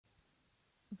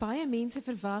baie mense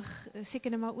verwag,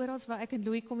 seker nou maar oral waar ek en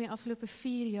Louis kom die afgelope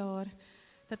 4 jaar,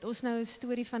 dat ons nou 'n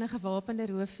storie van 'n gewapende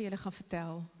roof vir julle gaan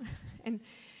vertel.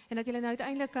 en dat julle nou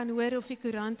uiteindelik kan hoor of die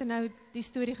koerante nou die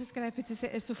storie geskryf het soos sy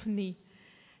is of nie.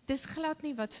 Dis glad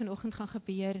nie wat vanoggend gaan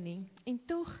gebeur nie. En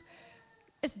tog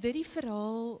is dit die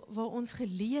verhaal waar ons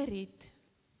geleer het,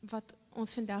 wat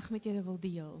ons vandag met julle wil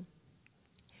deel.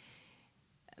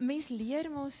 Mens leer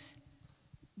mos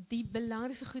die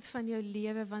belangrikste goed van jou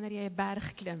lewe wanneer jy 'n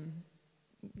berg klim.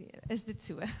 Is dit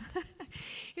so?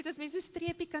 As mens 'n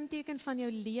streepie kan teken van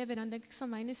jou lewe, dan dink ek sal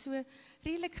myne so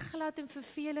redelik glad en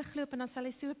vervelig loop, en dan sal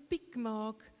hy so 'n piek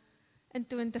maak in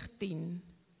 2010.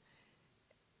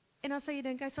 En dan sal jy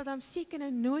dink, hy sal dan seker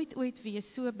nou nooit ooit weer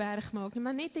so 'n berg maak nie,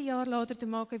 maar net 'n jaar later te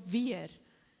maak hy weer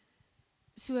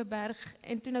so 'n berg,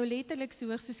 en toe nou letterlik so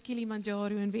hoog soos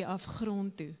Kilimanjaro en weer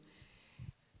afgrond toe.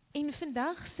 En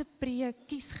vandag se preek,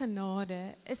 kies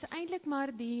genade, is eintlik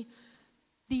maar die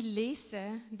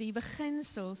lesse, die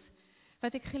beginsels,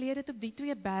 wat ek geleer het op die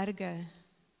 2 berge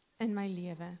in my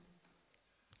lewe.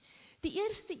 Die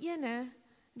eerste ene,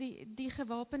 die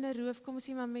gewapende roof, kom ons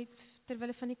sê maar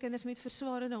terwille van die kinders met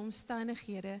verswaarende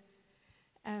omstandighede,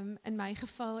 in my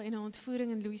geval en 'n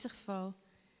ontvoering in Louis se geval,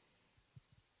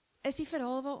 is die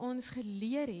verhaal waar ons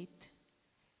geleer het,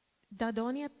 dat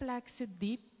daar nie 'n plek so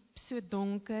diep, so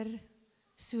donker,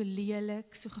 so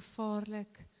lelik, so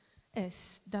gevaarlik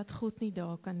is, dat God nie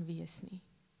daar kan wees nie.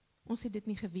 Ons het dit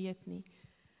nie geweet nie.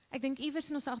 Ek dink iewers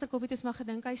in ons agterkop het ons maar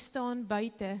gedink, hy staan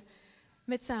buite,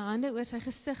 met sy hande oor sy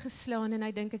gesig geslaan, en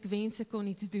hy dink, ek wens ek kon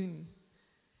iets doen.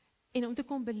 En om te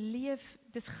kom beleef,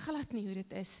 dis glad nie hoe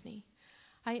dit is nie.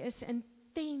 Hy is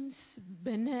intens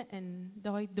binne in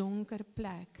daai donker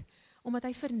plek, omdat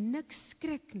hy vir niks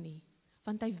skrik nie,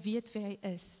 want hy weet wie hy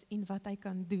is, en wat hy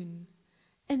kan doen,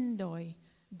 in daai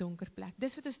donker plek.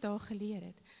 Dis wat ons daar geleer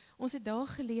het. Ons het daar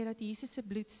geleer dat Jesus se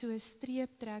bloed so 'n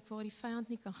streep trek, waar die vyand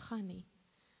nie kan gaan nie.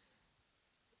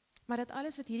 Maar dat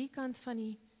alles wat hierdie kant van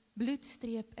die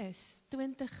bloedstreep is,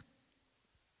 20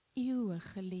 eeue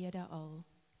gelede al,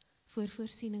 voor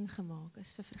voorsiening gemaak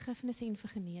is, vir vergifnis en vir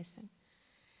genesing.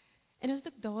 En ons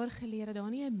het ook daar geleer, dat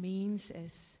daar nie 'n mens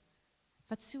is,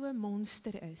 wat so 'n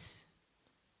monster is,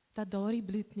 dat daardie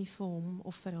bloed nie vir hom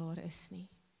of vir haar is nie.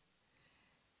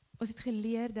 Ons het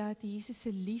geleer dat Jesus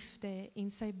se liefde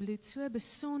en sy bloed so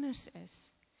besonders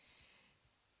is,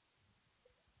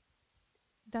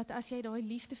 dat as jy daai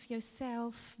liefde vir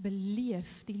jouself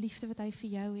beleef, die liefde wat hy vir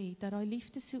jou het, dat daai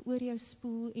liefde so oor jou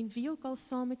spoel, en wie ook al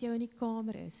saam met jou in die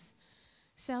kamer is,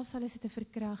 selfs al is dit 'n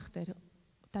verkragter,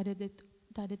 dat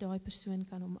dit daai persoon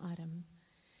kan omarm,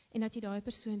 en dat jy daai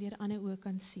persoon deur ander oë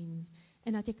kan sien,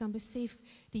 en dat jy kan besef,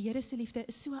 die Here se liefde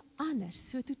is so anders,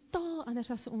 so totaal anders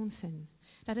as ons sin,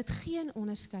 dat dit geen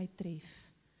onderskeid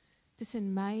tref,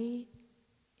 tussen my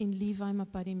en Levi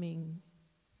Mapadimeng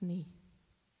nie,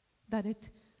 dat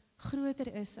dit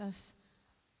groter is as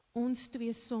ons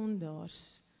 2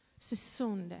 sondaars se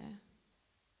sonde,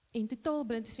 en totaal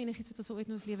blind is vir enigiets wat ons ooit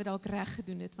in ons lewe dalk reg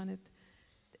gedoen het, want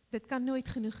dit kan nooit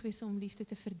genoeg wees om liefde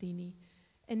te verdien nie,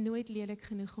 en nooit lelik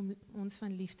genoeg om ons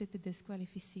van liefde te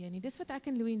diskwalifiseer nie. Dis wat ek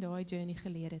en Louis in daai journey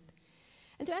geleer het.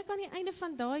 En toe ek aan die einde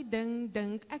van daai ding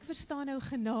dink, ek verstaan nou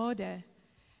genade,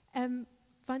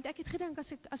 want ek het gedink,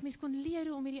 as mens kon leer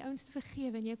hoe om hierdie ouens te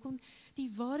vergewe, en jy kon die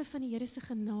ware van die Here se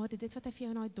genade, dit wat hy vir jou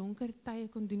in daai donker tye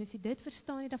kon doen, as jy dit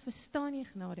verstaan, dan verstaan jy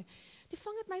genade. Toe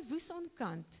vang dit my woes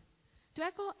onkant. Toe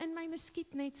ek al in my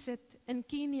muskietnet sit, in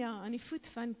Kenia, aan die voet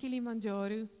van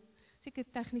Kilimanjaro, seker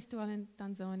tegnies toe al in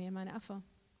Tanzanië, maar in afval.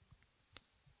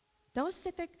 Daar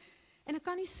sit ek, en ek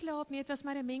kan nie slaap nie, het was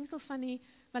maar 'n mengsel van die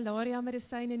malaria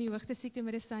medisyne, en die hoogtesiekte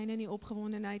medisyne, en die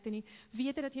opgewondenheid, en die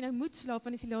wete dat jy nou moet slaap,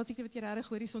 want is die laaste keer wat jy regtig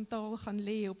horisontaal gaan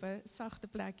lê op 'n sagte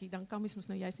plekkie, dan kan mens mos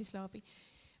nou juist nie slaap nie.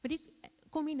 Maar die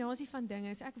kombinasie van dinge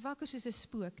is, ek wakker soos 'n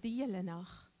spook, die hele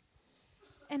nag.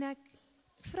 En ek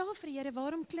vra vir die Here,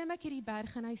 waarom klim ek hierdie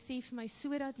berg, en hy sê vir my,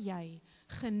 sodat jy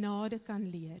genade kan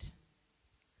leer.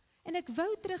 En ek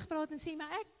wou terugpraat en sê,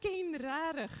 maar ek ken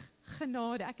regtig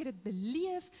genade, ek het dit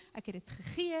beleef, ek het dit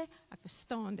gegee, ek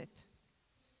verstaan dit.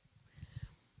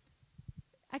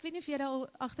 Ek weet nie of jy daar al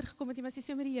agtergekom het, maar as jy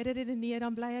so met die Here redeneer,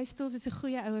 dan bly hy stil soos 'n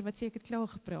goeie ouer, wat sê ek het klaar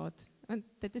gepraat, want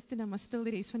dit is toe nou maar stil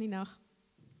die res van die nag.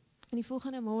 En die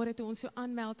volgende môre toe ons so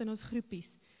aanmeld in ons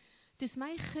groepies, toe is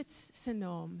my gids se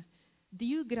naam,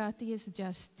 Diogratius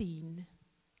Justine.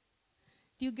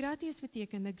 Diogratius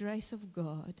beteken the grace of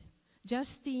God.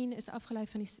 Justine is afgelei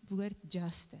van die woord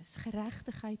justice,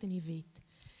 geregtigheid in die wet.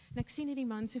 En ek sien hierdie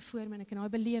man so voor my, en ek in daai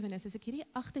belewenis, as ek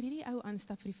agter hierdie ou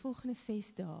aanstap vir die volgende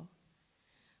 6 dae,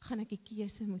 gaan ek 'n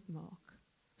keuse moet maak.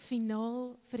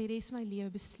 Finaal vir die res van my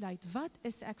lewe besluit, wat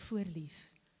is ek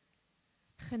voorlief?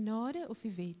 genade of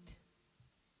die wet?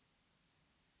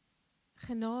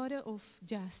 Genade of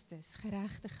justice,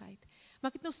 geregtigheid.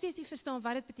 Maar ek het nog steeds nie verstaan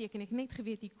wat dit beteken, ek het net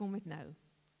geweet, hier kom het nou.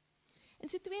 En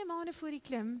so 2 maande voor die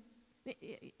klim,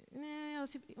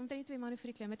 omtrent 2 maande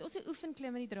voor die klim, het ons 'n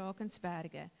oefenklim in die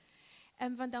Drakensberge.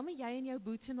 Want dan moet jy en jou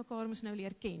boetse mekaar mos nou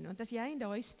leer ken, want as jy en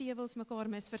daai stewels mekaar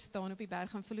misverstaan op die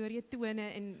berg, gaan verloor jy tone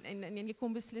en jy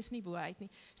kom beslis nie bo uit nie.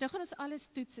 So nou gaan ons alles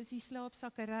toets, is die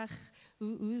slaapsakke reg,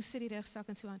 hoe sit die rugsak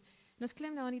en so aan. En ons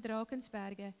klim daar in die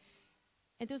Drakensberge,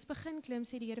 en toe ons begin klim,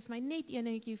 sê die Here vir my, net een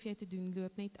dingetjie hoef jy te doen,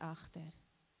 loop net agter.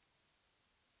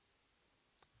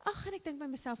 Ag, en ek dink by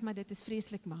myself, maar dit is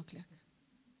vreeslik maklik.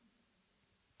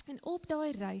 En op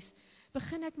daai reis,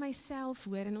 begin ek myself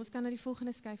hoor, en ons kan na die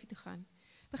volgende skyfie toe gaan,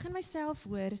 begin myself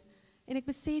hoor, en ek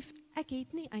besef, ek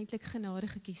het nie eintlik genade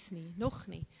gekies nie, nog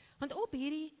nie, want op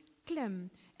hierdie klim,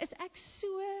 is ek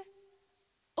so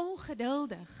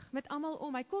ongeduldig, met almal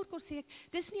om my, kort sê ek,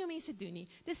 dis nie om mense doen nie,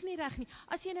 dis nie reg nie,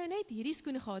 as jy nou net hierdie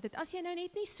skoene gehad het, as jy nou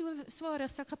net nie so swaar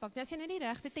rugsak gepak het, as jy nou nie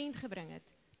regte tent gebring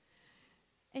het,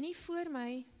 en hier voor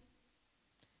my,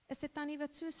 is 'n tannie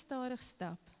wat so stadig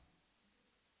stap,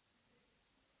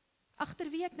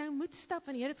 agter wie ek nou moet stap,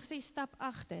 want die Here het gesê, stap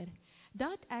agter,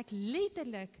 dat ek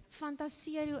letterlik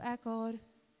fantaseer hoe ek haar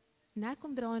nek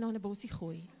omdraai en haar in 'n bossie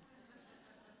gooi,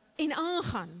 en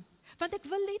aangaan, want ek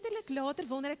wil letterlik later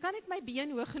wonder, kan ek my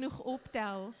been hoog genoeg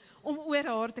optel, om oor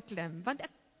haar te klim, want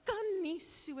ek kan nie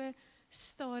so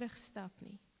stadig stap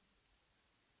nie.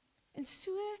 En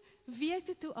so weet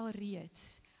dit toe al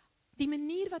reeds, die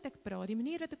manier wat ek praat, die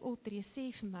manier wat ek optree,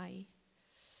 sê vir my,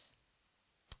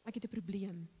 ek het 'n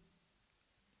probleem.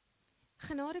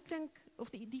 Genade klink,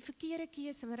 of die verkeerde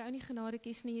keuse, wanneer ou nie genade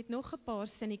kies nie, het nog 'n paar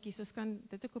sinnetjies, ons kan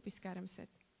dit ook op die skerm sit.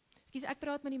 Ekskuus, ek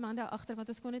praat met die man daar agter, want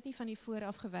ons kon dit nie van die voor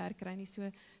af gewerk kry nie, so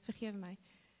vergewe my.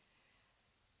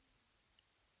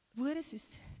 Woorde soos,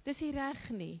 dis nie reg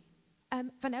nie.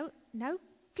 Van nou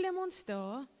klim ons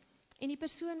daar, en die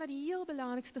persoon wat die heel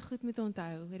belangrikste goed moet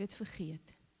onthou, het dit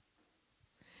vergeet.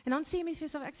 En dan sê mens vir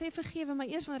jouself, ek sê vergewe, maar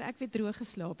eers wanneer ek weer droog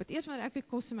geslaap het, eers wanneer ek weer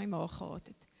kos in my maag gehad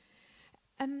het.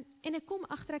 En ek kom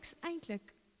agter, ek is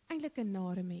eintlik 'n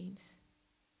nare mens.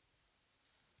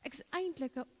 Ek is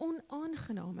eintlik 'n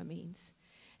onaangename mens.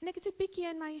 En ek het so 'n bietjie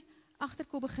in my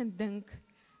agterkop begin dink,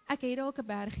 ek het dalk 'n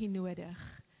bergie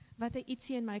nodig, wat 'n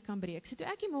ietsie in my kan breek. So toe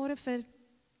ek die môre vir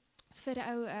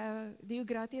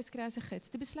Diogratius kry as 'n gids,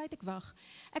 toe besluit ek, wag,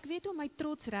 ek weet hoe om my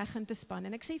trots reg in te span,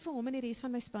 en ek sê vir hom en die res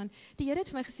van my span, die Here het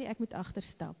vir my gesê, ek moet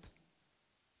agterstap.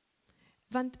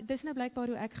 Want dis nou blykbaar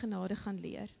hoe ek genade gaan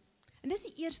leer. En dis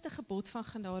die eerste gebod van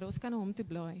genade, ons kan na hom toe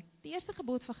blaai. Die eerste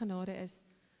gebod van genade is,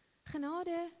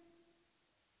 genade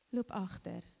loop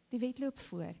agter, die wet loop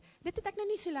voor. Dit het ek nou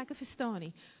nie so lekker verstaan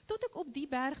nie, tot ek op die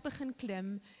berg begin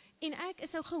klim, en ek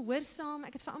is nou gehoorsaam,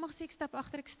 ek het vir almal gesê, ek stap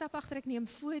agter, ek neem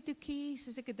fotootjies,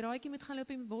 as ek 'n draaitjie moet gaan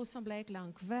loop in die bos, dan bly ek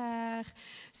lank weg,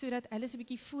 sodat hulle so 'n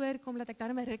bietjie voorkom, dat ek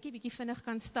dan 'n rukkie bietjie vinnig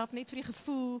kan stap, net vir die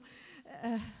gevoel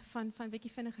van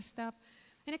bietjie vinniger stap.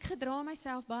 En ek gedra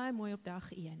myself baie mooi op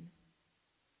dag 1.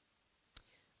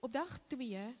 Op dag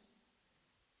 2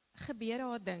 gebeur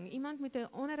daar 'n ding. Iemand moet 'n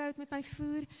onderhoud met my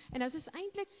voer, en nou is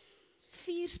eintlik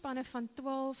 4 spanne van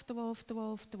 12, 12,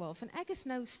 12, 12. En ek is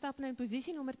nou, stap nou in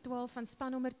posisie nommer 12 van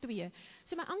span nommer 2.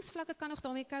 So my angsvlakke kan nog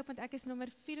daarmee cope, want ek is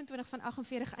nommer 24 van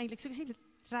 48 eintlik. So ek is nie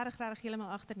regtig heeltemal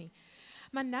agter nie.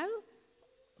 Maar nou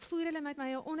voer hulle met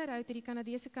my 'n onderhoud, hierdie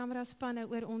Kanadese kameraspanne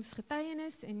oor ons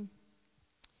getuienis, en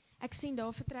ek sien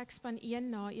daar vertrek span 1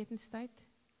 na etenstyd.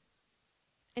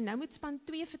 En nou moet span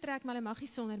 2 vertrek, maar hulle mag nie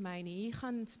sonder my nie. Hier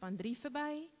gaan span 3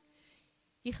 verby.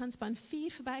 Hier gaan span 4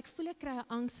 verby. Ek voel ek kry 'n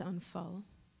angsaanval.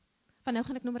 Van nou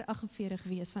gaan ek nommer 48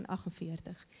 wees van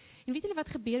 48. En weet julle wat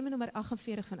gebeur met nommer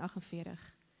 48 van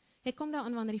 48? Jy kom daar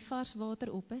aan wanneer die vars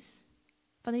water op is,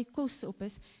 wanneer die kos op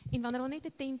is, en wanneer al net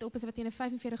 'n tent op is wat teen 'n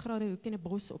 45 grade hoek teen 'n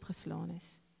bos opgeslaan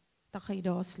is. Dan gaan jy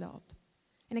daar slaap.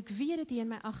 En ek weet dit hier in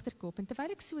my agterkop, en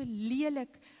terwyl ek so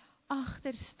lelik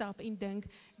agterstap en dink,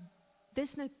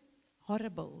 dis nou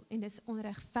horrible, en dis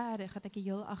onregverdig, dat ek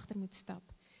heel agter moet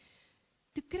stap.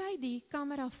 Toe kry die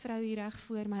kameravrou hier reg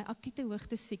voor my akute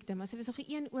hoogte siekte, maar sy was nog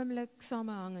 'n een oomblik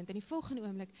samehangend, en die volgende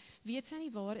oomblik weet sy nie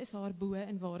waar is haar bo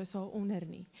en waar is haar onder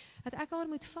nie. Dat ek haar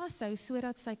moet vashou,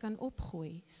 sodat sy kan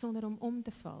opgooi, sonder om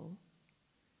te val.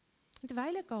 En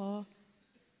terwyl ek haar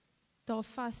daar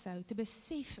vashou, toe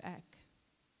besef ek,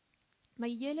 my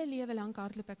hele lewe lank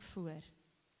hardloop ek voor.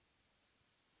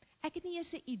 Ek het nie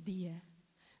eers 'n idee,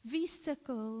 wie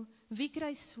sukkel, wie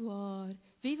kry swaar,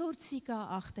 wie word siek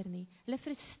agter nie. Hulle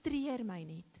frustreer my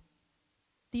net.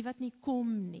 Die wat nie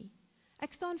kom nie.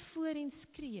 Ek staan voor en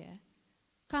skree,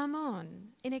 come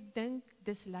on, en ek dink,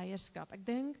 dis leierskap. Ek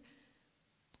dink,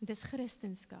 Dis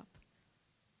Christendom.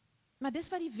 Maar dis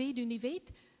wat die wet doen. Die wet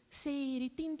sê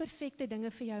hierdie 10 perfekte dinge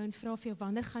vir jou en vra vir jou,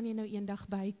 wanneer gaan jy nou eendag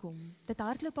bykom? Dit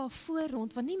hardloop al voor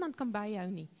rond, want niemand kan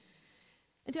byhou nie.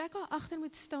 En toe ek al agter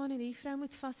moet staan en die vrou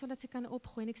moet vashou dat sy kan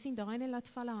opgooi, en ek sien daai ene laat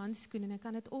val 'n handskoen en ek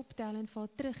kan dit optel en vir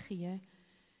haar teruggee.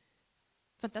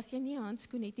 Want as jy nie 'n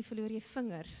handskoen het nie, verloor jy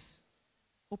vingers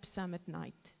op Summit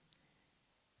Night.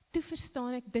 Toe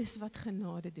verstaan ek dis wat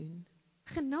genade doen.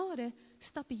 Genade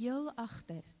stap heel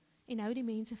agter en hou die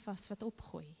mense vas wat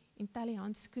opgooi en tel die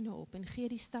handskoene op en gee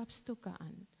die stapstokke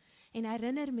aan en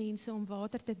herinner mense om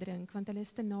water te drink, want hulle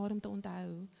is te naar om te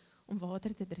onthou om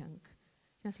water te drink.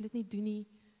 En as hulle dit nie doen nie,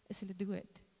 is hulle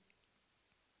dood.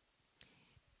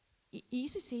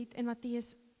 Jesus het in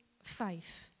Matteus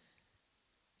 5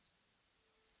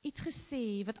 iets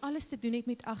gesê wat alles te doen het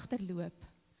met agterloop.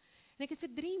 En ek het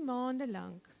vir 3 maande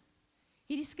lank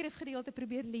hierdie skrifgedeelte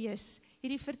probeer lees,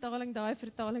 hierdie vertaling,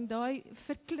 daai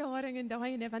verklaring en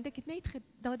daai ene, want ek het net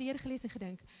daardeur gelees en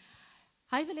gedink,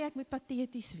 hy wil hê ek moet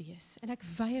pateties wees, en ek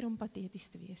weier om pateties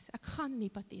te wees. Ek gaan nie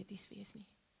pateties wees nie.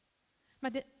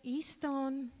 Maar hier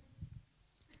staan,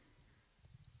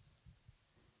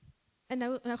 en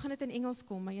nou gaan dit in Engels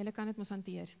kom, maar julle kan dit mos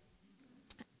hanteer.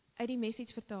 Uit die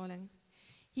Message vertaling.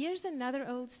 Here's another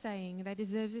old saying that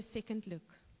deserves a second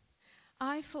look.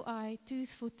 Eye for eye,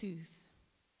 tooth for tooth.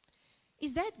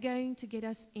 Is that going to get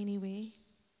us anywhere?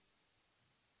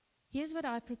 Here's what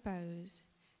I propose.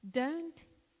 Don't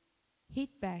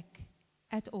hit back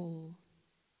at all.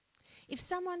 If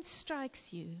someone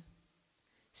strikes you,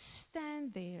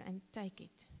 stand there and take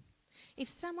it. If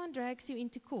someone drags you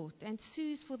into court and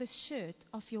sues for the shirt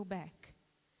off your back,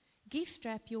 gift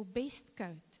wrap your best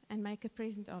coat and make a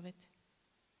present of it.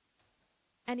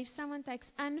 And if someone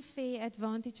takes unfair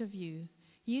advantage of you,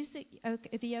 use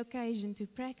the occasion to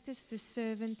practice the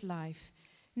servant life.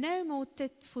 No more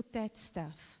tit-for-tat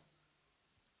stuff.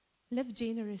 Live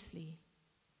generously.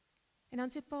 En dan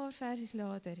so 'n paar versies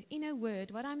later, in a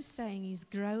word, what I'm saying is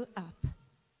grow up.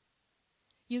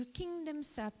 Your kingdom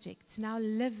subjects, now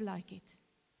live like it.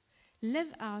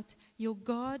 Live out your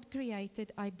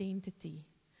God-created identity.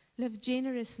 Live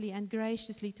generously and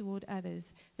graciously toward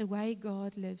others, the way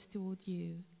God lives toward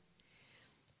you.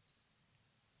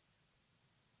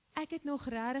 Ek het nog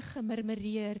regtig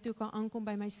gemurmureer toe ek al aankom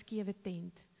by my skewe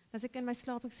tent. As ek in my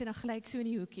slaap ek sê, dan glyk so in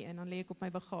die hoekie in, dan lê ek op my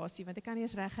bagasie, want ek kan nie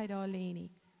eens reguit daar lê nie.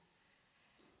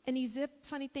 En die zip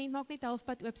van die tent maak net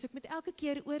halfpad oop, so ek moet elke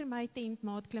keer oor my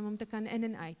tentmaat klim om te kan in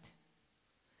en uit.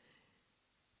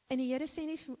 En die Here sê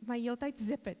nie vir my heeltyd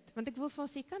zip het, want ek wil vir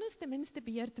haar sê, kan ons ten minste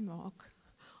beheer te maak?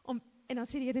 En dan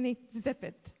sê die Here net, zip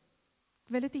het.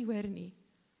 Ek wil dit nie hoor nie.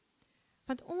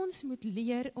 Want ons moet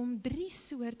leer om 3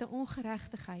 soorte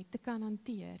ongeregtigheid te kan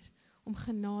hanteer, om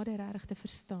genade regtig te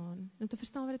verstaan, en om te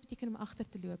verstaan wat dit beteken om agter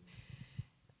te loop.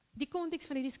 Die konteks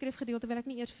van hierdie skrifgedeelte wil ek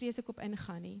nie eers vreeslik op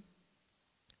ingaan nie.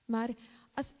 Maar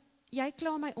as jy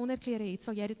klaar my onderklere het,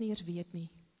 sal jy dit nie eers weet nie.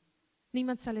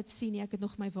 Niemand sal dit sien nie, ek het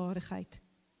nog my waardigheid.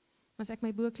 As ek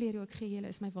my boklere ook gee, julle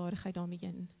is my waardigheid daarmee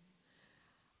in.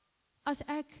 As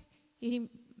ek hierdie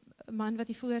man wat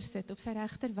hier voor sit, op sy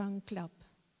regterwang klap,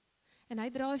 en hy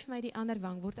draai vir my die ander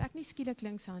wang, word ek nie skielik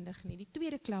linkshandig nie. Die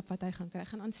tweede klap wat hy gaan kry,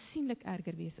 gaan aansienlik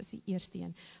erger wees as die eerste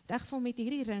een. Want ek voel met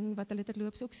hierdie ring, wat hulle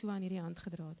terloops ook so aan hierdie hand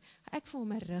gedra het, ek voel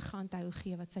my rug aan te hou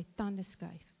gee, wat sy tande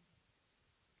skuif.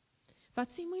 Wat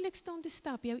is die moeilikste om te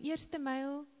stap? Jou eerste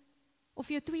myl, of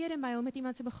jou tweede myl met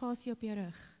iemand se bagasie op jou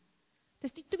rug?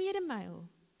 Dis die tweede myl.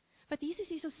 Wat Jesus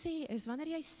hierso sê is, wanneer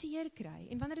jy seer kry,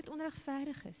 en wanneer dit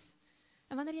onregverdig is,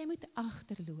 en wanneer jy moet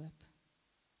agterloop,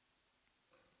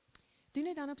 doen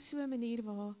dit dan op so 'n manier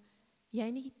waar jy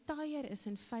nie taaier is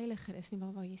en veiliger is nie,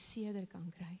 maar waar jy seerder kan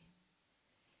kry.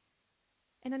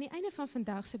 En aan die einde van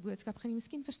vandag se boodskap gaan jy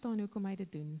miskien verstaan hoekom hy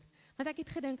dit doen. Want ek het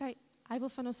gedink, hy wil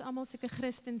van ons almal sulke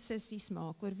Christen sissies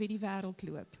maak oor wie die wêreld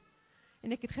loop.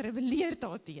 En ek het gerebelleer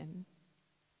daarteen.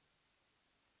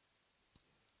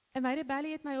 En my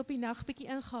rebellie het my op die nag bietjie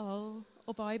ingehaal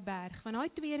op daai berg. Van daai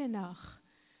tweede nag,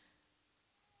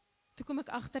 toe kom ek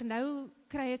agter, nou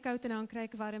kry ek koud en dan kry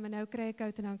ek warm, en nou kry ek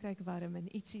koud en dan kry ek warm,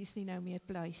 en ietsie is nie nou meer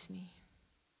pluis nie.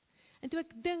 En toe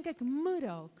ek dink, ek moet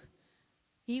dalk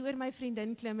hier oor my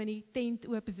vriendin klim en die tent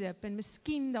oopzip, en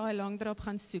miskien daai langdrap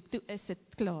gaan soek, toe is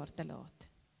dit klaar te laat.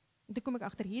 En toe kom ek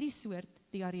agter, hierdie soort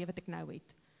diarree wat ek nou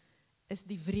het, is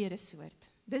die wrede soort.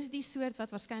 Dis die soort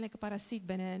wat waarskynlik 'n parasiet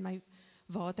binne in my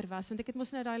water was, want ek het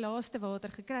mos nou daai laaste water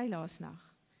gekry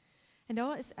laasnag. En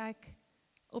daar is ek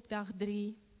op dag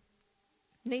 3,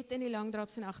 net in die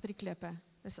langdraps en agter die klippe.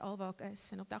 Dis al waar ek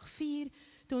is. En op dag 4,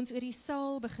 toe ons oor die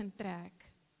saal begin trek,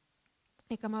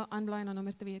 ek kan maar aanblaai na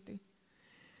nommer 2 toe.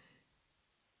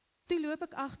 toe loop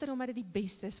ek agter omdat dit die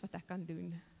beste is wat ek kan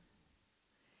doen.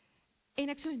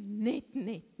 En ek so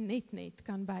net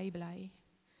kan bybly.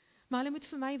 Maar hulle moet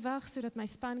vir my wag, sodat my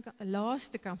span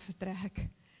laaste kan vertrek.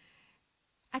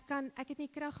 Ek het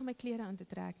nie krag om my klere aan te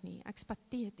trek nie, ek's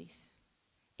pateties.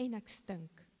 En ek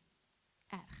stink.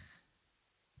 Erg.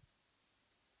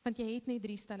 Want jy het net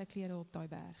 3 stelle klere op daai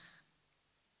berg.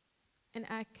 En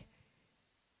ek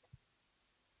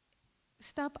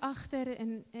stap agter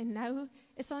en nou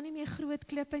is daar nie meer groot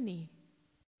klippe nie.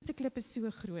 Die klip is so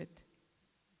groot.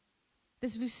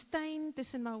 Dis woestyn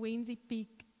tussen Mawenzi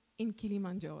Peak en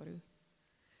Kilimanjaro.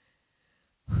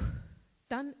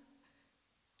 Dan,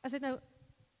 as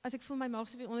ek voel my maag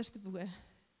so weer onderste bo,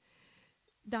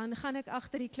 dan gaan ek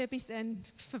agter die klippies in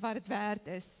vir wat dit werd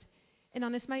is. En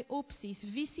dan is my opsies,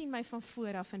 wie sien my van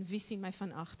vooraf en wie sien my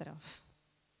van agteraf?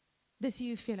 Dis die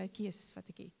hoeveelheid keuses wat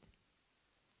ek het.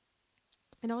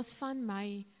 En daar is van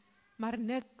my, maar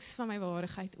niks van my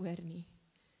waardigheid oor nie.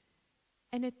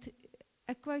 En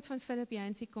 'n quote van Philip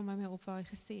Yancey kom by my op waar hy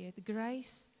gesê het,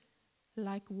 grace,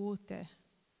 like water,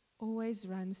 always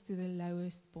runs to the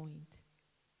lowest point.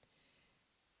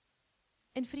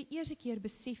 En vir die eerste keer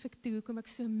besef ek toe, hoekom ek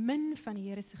so min van die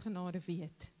Here se genade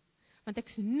weet. Want ek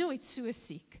is nooit so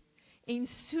siek, en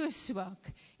so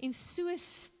swak, en so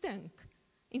stink,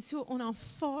 en so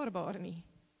onaanvaarbaar nie.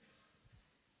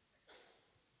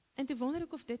 En toe wonder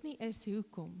ek of dit nie is,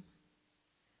 hoekom.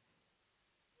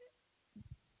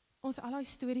 Ons al die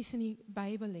stories in die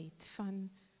Bybel het, van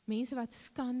mense wat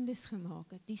skandes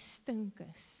gemaak het, die stink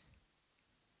is.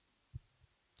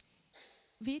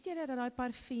 Weet jy dat daai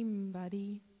parfuum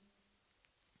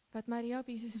wat Maria op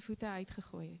Jesus se voete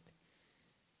uitgegooi het?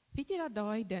 Weet jy dat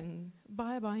daai ding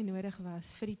baie nodig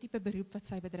was vir die tipe beroep wat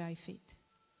sy bedryf het?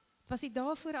 Was dit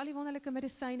daarvoor al die wonderlike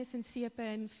medisyne en sepe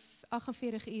en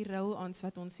 48 uur roll-ons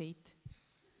wat ons het?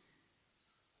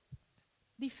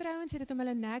 Die vrouens het dit om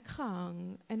hulle nek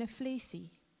gehang in 'n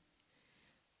flesie.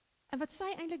 En wat sy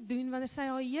eintlik doen, wanneer sy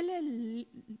haar hele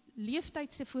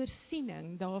leeftydse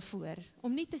voorsiening daarvoor,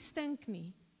 om nie te stink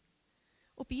nie,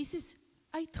 op Jesus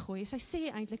uitgooi, sy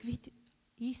sê eintlik, weet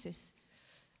Jesus,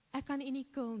 ek kan U nie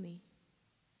kill nie,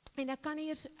 en ek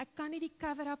kan nie die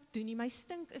cover-up doen nie, my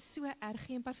stink is so erg,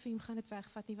 geen parfuum gaan dit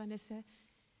wegvat nie, want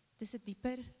dis 'n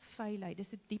dieper vuilheid,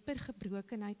 dis 'n dieper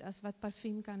gebrokenheid as wat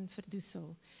parfuum kan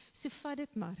verdoesel. So vat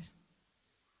dit maar.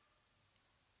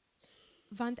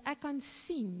 Want ek kan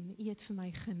sien, U het vir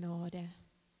my genade.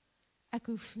 Ek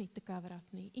hoef nie te cover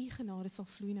up nie. U genade sal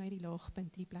vloei na die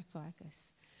laagpunt, die plek waar ek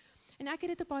is. En ek het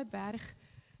dit op daai berg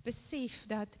besef,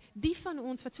 dat die van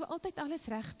ons wat so altyd alles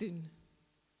reg doen,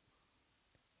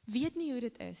 weet nie hoe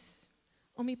dit is,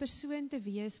 om die persoon te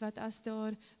wees wat as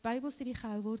daar Bybelstudie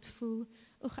gehou word, voel,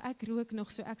 ek rook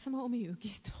nog so, ek sal maar om die hoekie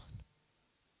staan.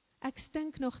 Ek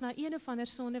stink nog na een of ander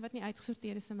sonde wat nie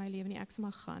uitgesorteer is in my lewe nie, ek sal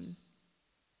maar gaan.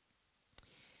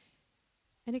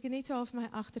 En ek het net so half my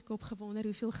agterkop gewonder,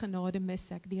 hoeveel genade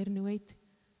mis ek, deur nooit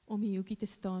om die hoekie te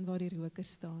staan waar die roker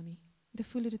staan nie. Te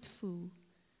voel hoe dit voel,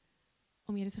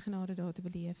 om Here se genade daar te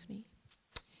beleef nie.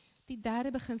 Die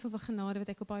derde beginsel van genade wat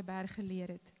ek op daai berg geleer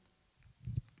het,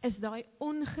 is daai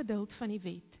ongeduld van die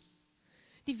wet.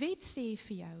 Die wet sê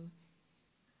vir jou,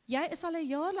 jy is al 'n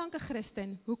jaar lank 'n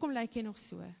Christen, hoekom lyk jy nog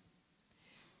so?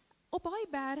 Op daai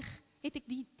berg het ek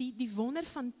die wonder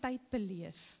van tyd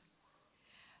beleef.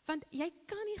 Want jy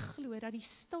kan nie glo dat die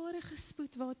stadige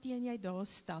spoed waarteen jy daar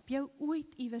stap, jou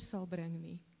ooit iewers sal bring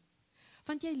nie.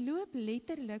 Want jy loop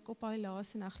letterlik op daai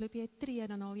laaste nag, loop jy 'n tree,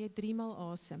 dan haal jy 3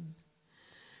 maal asem.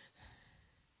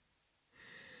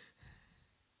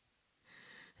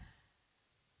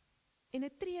 En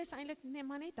 'n tree is eintlik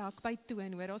maar net hak by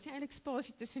toon, hoor. Daar's nie eintlik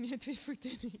spasie tussen jou 2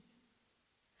 voete nie.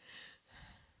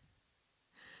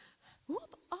 Hoe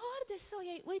op aarde sal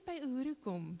jy ooit by Uhuru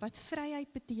kom, wat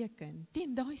vryheid beteken,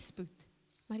 teen daai spoed,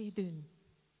 maar jy doen.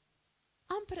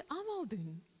 Amper almal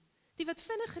doen. Die wat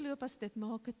vinnig geloop as dit,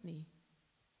 maak dit nie.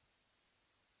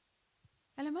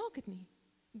 Hulle maak dit nie.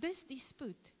 Dis die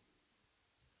spoed,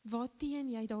 waarteen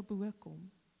jy daarbo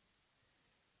kom.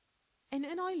 En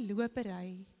in daai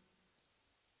lopery,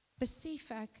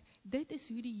 besef ek, dit is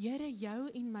hoe die Here jou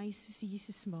en my soos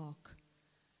Jesus maak.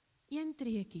 Een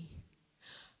treukie.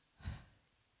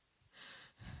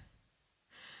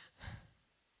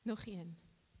 Nog een.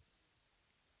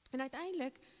 En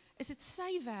uiteindelik is dit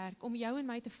sy werk om jou en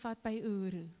my te vat by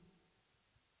Uhuru.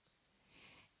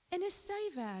 En is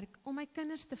sy werk om my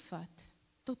kinders te vat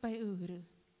tot by Uhuru.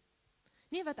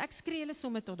 Nee, wat ek skree hulle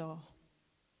somme tot daar.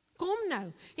 Kom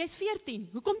nou, jy's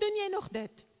 14, hoekom doen jy nog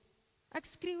dit? Ek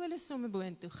skreeu hulle somme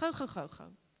boontoe,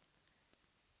 gou.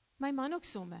 My man ook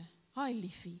somme, hi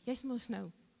liefie, jy's mos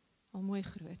nou al mooi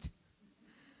groot.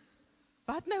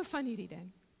 wat nou van hierdie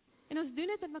ding? En ons doen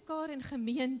dit met mekaar in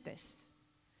gemeentes.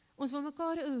 Ons wil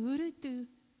mekaar 'n uhuru toe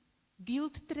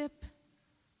guilt trip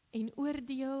en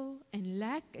oordeel en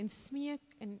lek en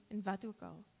smeek en wat ook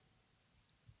al.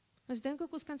 Ons dink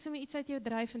ook ons kan sommer iets uit jou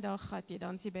dryf vandag gehad jy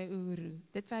dan sê by uhuru.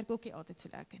 Dit werk ook nie altyd so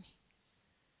lekker nie.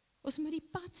 Ons moet die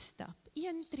pad stap,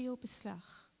 1 tree op 'n slag.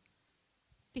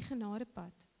 Die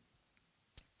genadepad.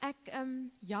 Ek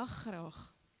jag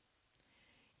graag.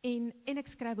 En ek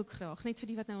skryf ook graag, net vir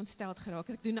die wat nou ontsteld geraak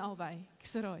het. Ek doen albei. Ek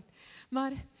is alright.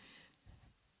 Maar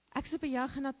ek is op 'n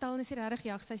jag in Natal en is die regtig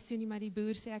jagseisoen nie, maar die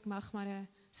boer sê ek mag maar 'n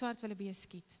swartwilbee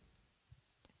skiet.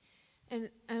 En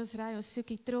ons ry, ons soek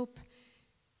die trop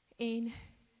en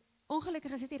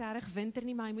ongelukkig is dit nie regtig winter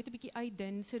nie, maar hy moet 'n bietjie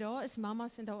uitdun. So daar is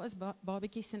mammas en daar is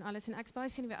babetjies en alles en ek's baie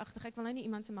senuweeagtig. Ek wil nou nie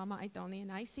iemand se mamma uithaal nie en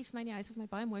hy sê vir my nie, hy sê vir my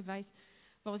baie mooi wys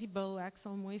waar is die bil, ek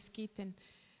sal mooi skiet en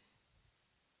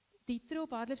die trop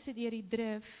hardloop so deur die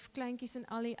drif, kleintjies en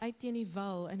al die uit teen die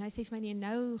wal en hy sê vir my nee,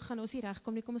 nou gaan ons nie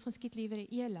regkom nie, kom ons gaan skiet liewer 'n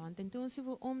eland en toe ons so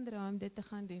wil omdraai om dit te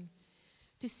gaan doen.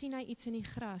 Toe sien hy iets in die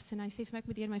gras en hy sê vir my ek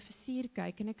moet deur my vizier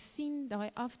kyk en ek sien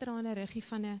daai afdraande ruggie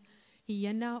van 'n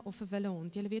hyena of 'n wilde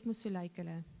hond. Julle weet mos so lyk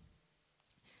hulle.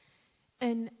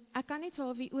 En ek kan net so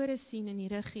half die ore sien in die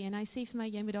ruggie en hy sê vir my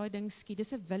jy moet daai ding skiet,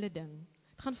 dis 'n wilde ding.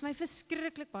 Het gaan vir my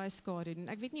verskriklik baie skade doen.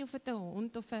 Ek weet nie of dit 'n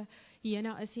hond of 'n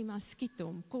hyena is nie, maar skiet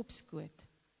hom, kopskoot.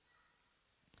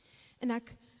 En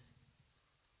ek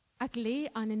lê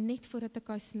aan en net voordat ek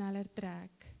hy sneller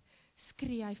trek,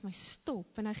 skree hy vir my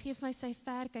stop en hy gee vir my sy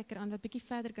verkyker aan wat bietjie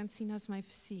verder kan sien as my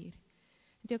vizier.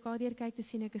 En toe ek daardeur kyk, toe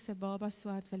sien ek is 'n baba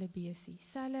swartwilbesie.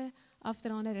 Selle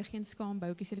afdraande ruggie en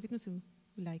skaamboutjies. Julle weet mos hoe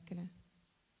lyk hulle.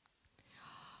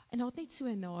 En daar het net so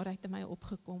 'n naarheid in my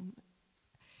opgekom.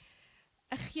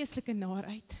 'n Geestelike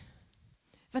naarheid.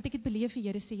 Want ek het beleef die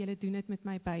Here sê julle doen dit met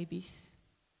my babies.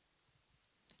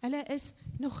 Hulle is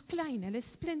nog klein, hulle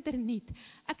is splinternuut.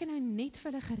 Ek het nou net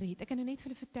vir hulle gered. Ek het nou net vir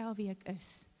hulle vertel wie ek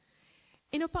is.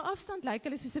 En op 'n afstand lyk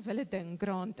hulle soos 'n wilde ding,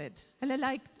 granted.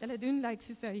 Hulle doen lyk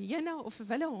soos 'n hyena of 'n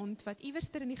wilde hond wat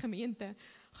iewerster in die gemeente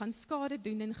gaan skade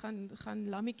doen en gaan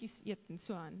lammetjies eet en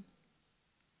so aan.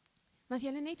 Maar as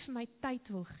julle net vir my tyd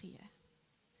wil gee,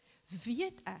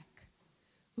 weet ek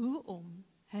hoe om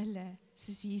hulle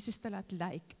soos Jesus te laat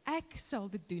lyk. Ek sal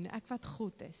dit doen, ek wat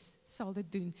God is, sal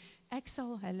dit doen. Ek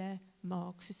sal hulle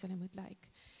maak soos hulle moet lyk.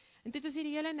 En dit is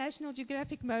die hele National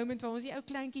Geographic moment, waar ons die ou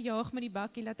kleintjie jaag met die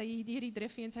bakkie, laat hy deur die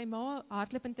driffie en sy ma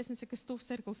hardloop intussen sulke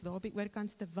stofsirkels daar by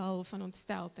oorkant te wal van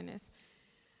ontsteltenis.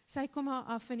 Sy kom maar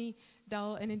af in die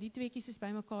dal en die tweeetjies is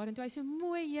by mekaar en toe hy so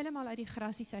mooi heeltemal uit die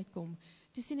grasies uitkom,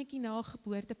 toe sien ek die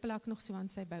nageboorte plak nog so aan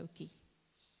sy boutjie.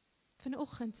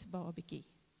 Vanoggend se babietjie.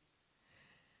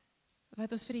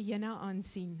 Wat ons vir die hyena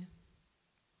aansien.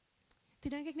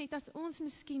 Toe dink ek net as ons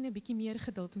miskien 'n bietjie meer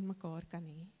geduld met mekaar kan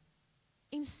hê.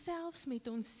 En selfs met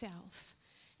onsself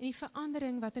en die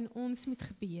verandering wat in ons moet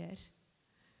gebeur,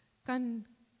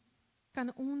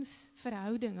 kan ons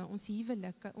verhoudinge, ons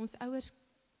huwelike, ons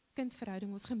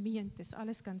ouers-kindverhouding, ons gemeentes,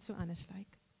 alles kan so anders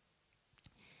lyk.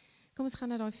 Kom ons gaan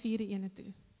na daai 4de ene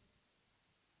toe.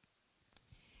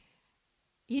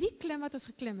 Hierdie klim wat ons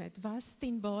geklim het, was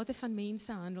ten bate van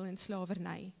mensehandel en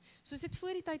slawerny. Soos het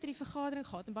voor die tyd in die vergadering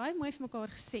gehad en baie mooi vir mekaar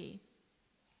gesê.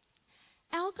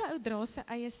 Elke ou dra sy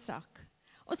eie sak.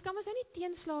 Ons kan ons nou nie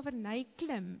teen slawerny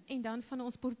klim en dan van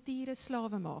ons portiere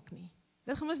slawe maak nie.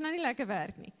 Dit gaan ons nou nie lekker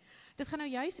werk nie. Dit gaan nou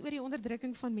juist oor die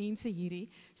onderdrukking van mense hierdie.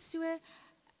 So,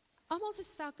 almal se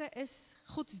sakke is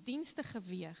godsdienstig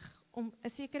geweeg om 'n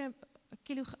sekere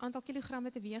aantal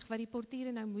kilogramme te weeg wat die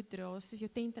portiere nou moet dra, soos jou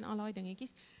tent en al daai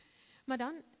dingetjies. Maar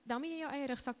dan moet jy jou eie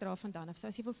rugsak dra van dan af. So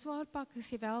as jy wil swaar pak, is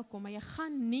jy welkom, maar jy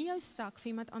gaan nie jou sak vir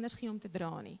iemand anders gee om te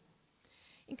dra nie.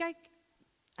 En kyk,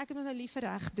 ek het ons nou lief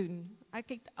reg doen. Ek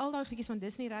het al daai goedjies van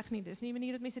dis nie reg nie, dis nie die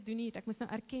manier wat mense doen nie, ek moes nou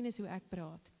erken is hoe ek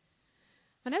praat.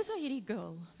 Maar nou is daar hierdie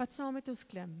girl, wat saam met ons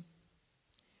klim,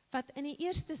 wat in die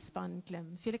eerste span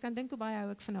klim, so jy kan dink hoe baie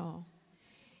hou ek van haar.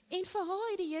 En vir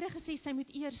haar het die Here gesê, sy moet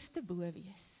eerste bo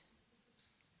wees.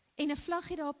 En 'n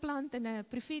vlaggie daar plant, en 'n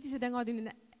profetiese ding daar doen,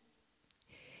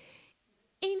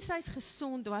 en sy is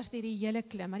gesond, dwars deur die hele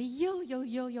klim, maar die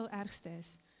heel ergste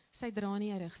is, sy dra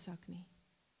nie 'n rugsak nie.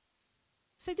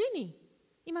 Sy doen nie.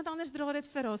 Iemand anders dra dit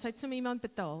vir haar, sy het sommer iemand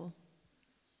betaal.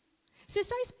 So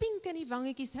sy is pink in die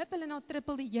wangetjies, huppel en haar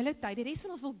trippel die hele tyd, die res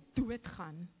van ons wil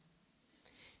doodgaan.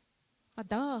 Maar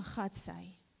daar gaan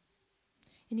sy.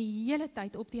 En die hele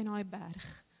tyd op teen daai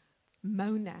berg,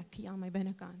 moan ek hier aan my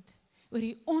binnekant, oor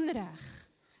die onreg,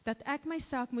 dat ek my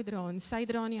sak moet dra, en sy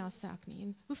dra nie haar sak nie.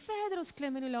 En hoe verder ons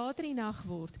klim en hoe later die nag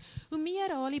word, hoe meer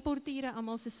haal die portiere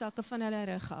almal se sakke van hulle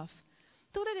rug af.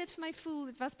 Totdat dit vir my voel,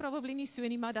 dit was probably nie so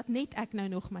nie, maar dat net ek nou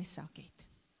nog my sak het.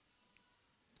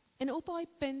 En op daai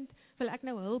punt wil ek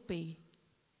nou hulp hê.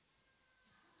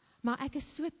 Maar ek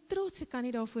is so trots, ek kan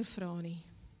nie daarvoor vra nie.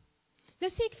 Nou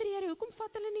sê ek vir die Here, hoekom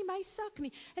vat hulle nie my sak nie?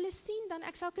 Hulle sien dan,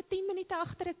 ek sal 10 minute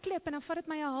agter 'n klip, en dan vat dit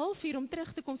my 'n halfuur om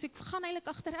terug te kom, so ek gaan eintlik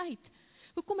agteruit.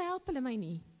 Hoekom help hulle my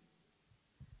nie?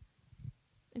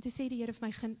 En toe sê die Here vir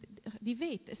my, die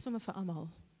wet is sommer vir almal.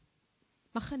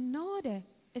 Maar genade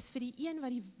is vir die een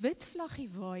wat die wit vlaggie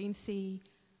waai en sê,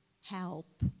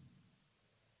 help.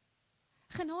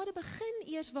 Genade begin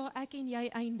eers waar ek en jy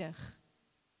eindig.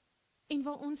 En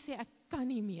waar ons sê, ek kan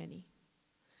nie meer nie.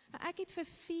 Ek het vir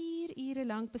 4 ure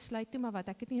lank besluit, toe maar wat,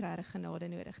 ek het nie regtig genade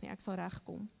nodig nie, ek sal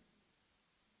regkom.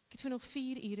 Ek het vir nog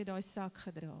 4 ure daai sak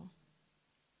gedra.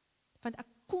 Want ek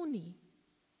kon nie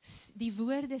die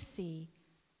woorde sê,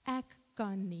 ek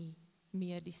kan nie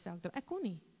meer die sak dra. Ek kon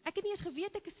nie. Ek het nie eens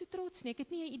geweet ek is so trots nie. Ek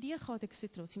het nie 'n idee gehad ek is so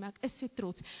trots nie, maar ek is so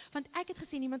trots. Want ek het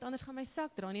gesê niemand anders gaan my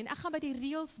sak dra nie en ek gaan by die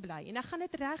reëls bly en ek gaan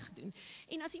dit reg doen.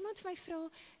 En as iemand vir my vra,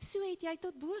 so het jy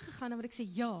tot bo gegaan, dan moet ek sê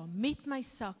ja, met my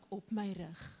sak op my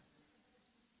rug.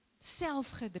 Self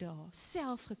gedra,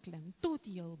 self geklim, tot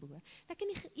heel bo. Ek het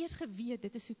nie eers geweet,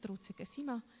 dit is so trots ek is,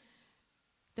 maar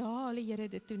daar haal die Here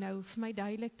dit toe nou vir my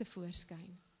duidelik te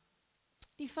voorskyn.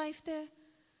 Die 5de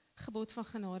gebod van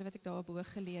genade wat ek daarbo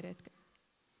geleer het.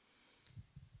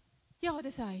 Ja,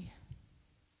 dis hy.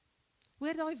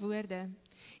 Hoor daai woorde.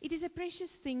 It is a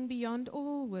precious thing beyond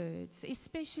all words,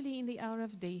 especially in the hour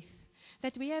of death,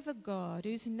 that we have a God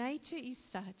whose nature is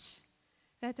such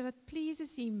that what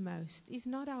pleases him most is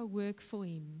not our work for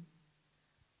him,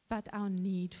 but our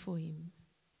need for him.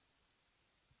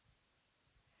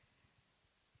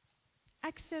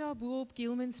 Ek sit daar bo op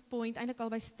Gilman's Point, eintlik al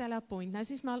by Stella Point. Nou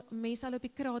sies maar mense al op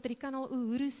die krater, die kan al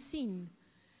Uhuru sien.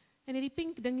 En hierdie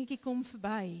pink dingetjie kom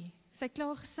verby. Sy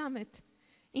klaar gesummit.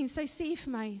 En sy sê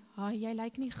vir my, jy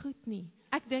lyk nie goed nie.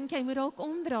 Ek dink jy moet dalk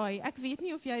omdraai. Ek weet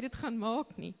nie of jy dit gaan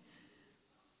maak nie.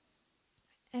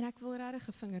 En ek wil regtig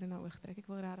 'n vinger in haar oog druk. Ek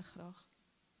wil regtig graag.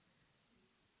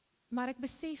 Maar ek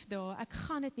besef daar, ek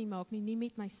gaan dit nie maak nie, nie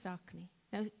met my sak nie.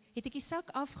 Nou het ek die sak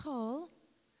afgehaal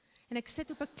en ek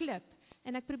sit op 'n klip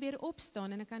en ek probeer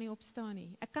opstaan en ek kan nie opstaan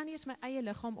nie. Ek kan nie eens my eie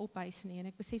liggaam ophys nie en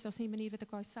ek besef daar's nie 'n manier wat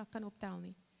ek daai sak kan optel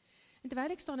nie. En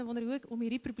terwyl ek staan en wonder hoe ek om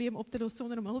hierdie probleem op te los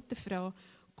sonder om hulp te vra,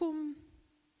 kom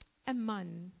 'n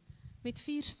man met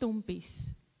 4 stompies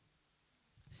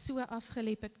so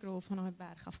afgelepperd kraal van daai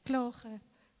berg af,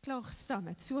 klaar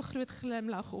gesummit, so groot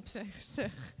glimlag op sy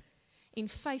gesig en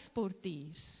 5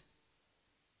 portiers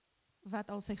wat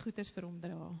al sy goeders vir hom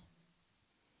dra.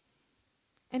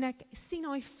 En ek sien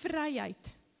daai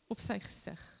vryheid op sy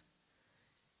gesig.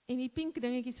 En die pink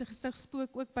dingetjie se gesig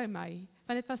spook ook by my,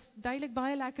 want dit was duidelik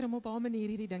baie lekker om op haar manier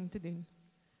hierdie ding te doen.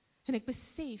 En ek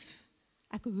besef,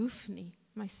 ek hoef nie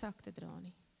my sak te dra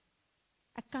nie.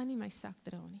 Ek kan nie my sak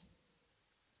dra nie.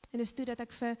 En dis toe dat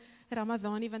ek vir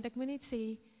Ramadhani, want ek moet net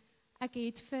sê, ek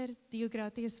het vir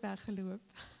Diogratius weggeloop.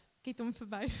 Ek het hom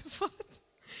verbygevat.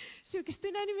 So ek is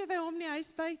toe nou nie meer by hom nie, hy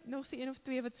is by nog so 1 of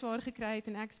 2 wat swaar gekry het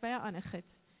en ek is by 'n ander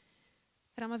gids.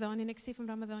 Ramadhani, en ek sê van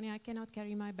Ramadhani, I cannot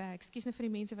carry my bag. Ekskuus nou vir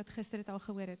die mense wat gister dit al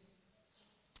gehoor het.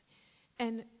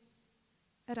 En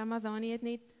Ramadhani het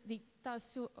net die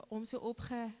tas so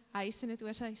opgehys en het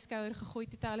oor sy skouer gegooi,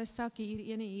 toe hulle sak hier,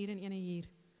 ene hier en ene hier.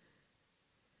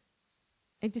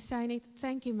 En toe sê hy net,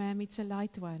 thank you ma'am, it's a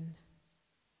light one.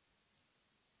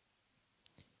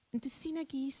 En toe sien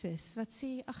ek Jesus, wat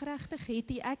sê, ag regtig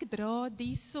Hetty, ek dra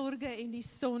die sorge en die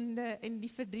sonde en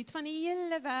die verdriet van die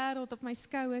hele wêreld op my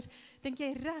skouers. Dink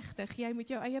jy regtig, jy moet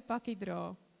jou eie pakkie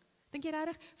dra? Dink jy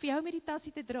regtig, vir jou met die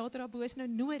tassie te dra, daarbo is nou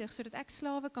nodig, sodat ek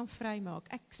slawe kan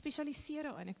vrymaak? Ek spesialiseer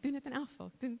daarin, ek doen dit in elk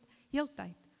geval, ek doen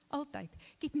heeltyd, altyd.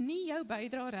 Ek het nie jou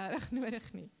bydra regtig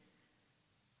nodig nie.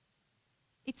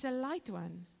 It's a light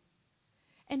one.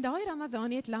 En daai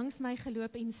Ramadhani het langs my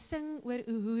geloop en sing oor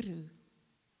Uhuru.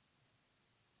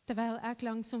 Terwyl ek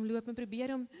langs hom loop en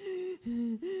probeer om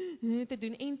te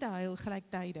doen en te huil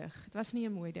gelyktydig. Dit was nie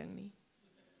 'n mooi ding nie.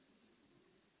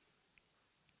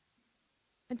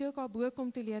 En toe ek al bo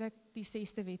kom, toe leer ek die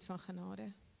 6de wet van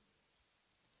genade.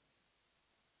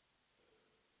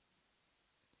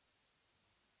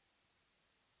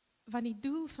 Want die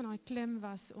doel van daai klim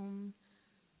was om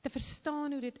te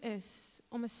verstaan hoe dit is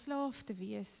om 'n slaaf te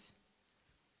wees.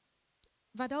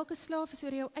 Wat dalk 'n slaaf is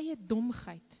oor jou eie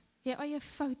domheid, jou eie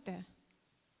foute.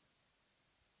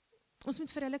 Ons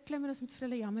moet vir hulle klim en ons moet vir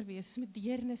hulle jammer wees, ons moet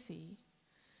deernis hê.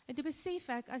 En toe besef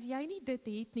ek, as jy nie dit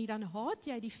het nie, dan haat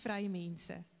jy die vrye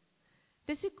mense.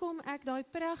 Dis hoekom ek daai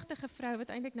pragtige vrou, wat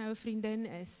eintlik nou 'n vriendin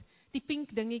is, die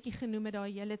pink dingetjie genoem het,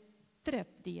 daai hele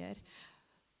trip deur.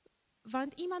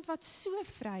 Want iemand wat so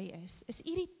vry is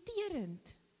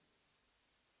irriterend.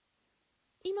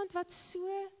 Iemand wat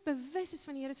so bewus is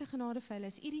van die Here se genade vir hulle,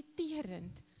 is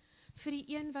irriterend vir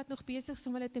die een wat nog besig is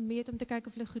om hulle te meet, om te kyk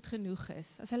of hulle goed genoeg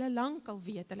is, as hulle lankal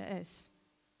weet hulle is.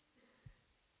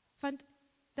 Want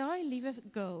daai liewe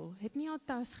girl het nie haar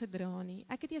tas gedra nie.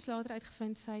 Ek het eers later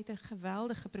uitgevind, sy het 'n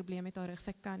geweldige probleem met haar rug,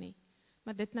 sy kan nie.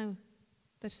 Maar dit nou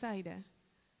tersyde.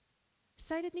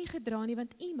 Sy het dit nie gedra nie,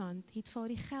 want iemand het vir haar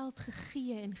die geld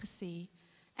gegee en gesê,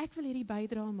 ek wil hierdie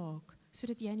bydra maak,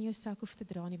 sodat jy nie jou sak hoef te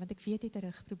dra nie, want ek weet jy het 'n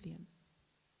rugprobleem.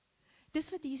 Dis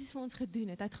wat Jesus vir ons gedoen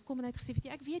het. Hy het gekom en hy het gesê, weet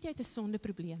jy, ek weet jy het 'n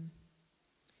sondeprobleem.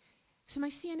 So my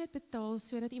seun het betaal,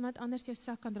 sodat iemand anders jou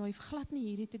sak kan dra. Jy hoef glad nie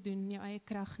hierdie te doen in jou eie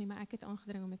krag nie, maar ek het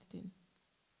aangedring om dit te doen.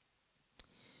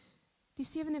 Die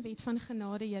 7de wet van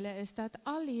genade, julle, is dat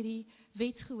al hierdie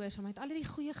wetsgehoorsaamheid, al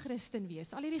hierdie goeie Christen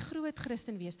wees, al hierdie groot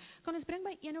Christen wees, kan ons bring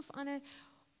by een of ander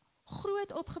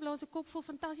groot opgeblaasde kop vol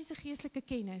fantastiese geestelike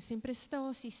kennis en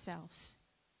prestasies selfs.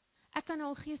 Ek kan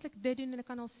al geestelik dit doen en ek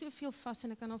kan al soveel vas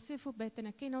en ek kan al soveel bid en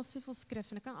ek ken al soveel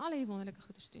skrif en ek kan al hierdie wonderlike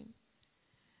goeders doen.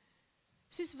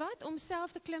 Soos wat om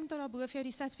self te klim tot daarbo vir jou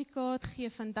die sertifikaat gee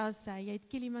van jy het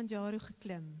Kilimanjaro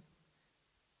geklim.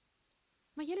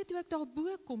 Maar julle, toe ek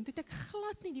daarbo kom, toe het ek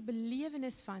glad nie die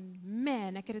belewenis van,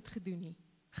 man, ek het dit gedoen nie.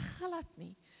 Glad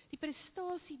nie. Die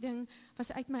prestasie ding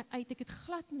was uit my uit, ek het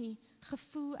glad nie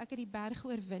gevoel ek het die berg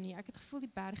oorwin nie, ek het gevoel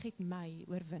die berg het my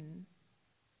oorwin.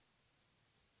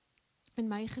 In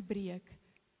my gebreek.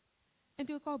 En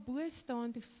toe ek al bo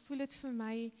staan, toe voel dit vir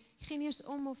my, ek gee nie eens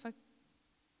om of ek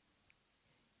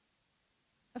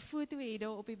 'n foto het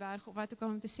daar op die berg, of wat ook al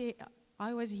om te sê,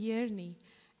 I was here nie.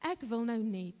 Ek wil nou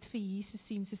net vir Jesus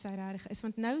sien soos hy regtig is,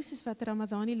 want nou soos wat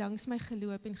Ramadhani langs my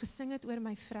geloop en gesing het oor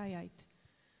my vryheid,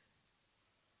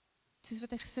 soos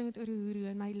wat hy gesing het oor Uhuru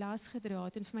en my las gedra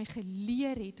het en vir my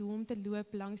geleer het hoe om te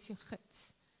loop langs jou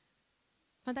gids.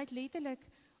 Want hy het letterlik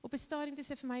op 'n stadium te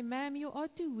sê vir my, ma'am, you are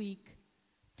too weak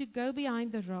to go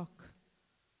behind the rock.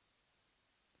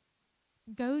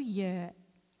 Go here,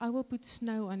 I will put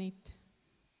snow on it.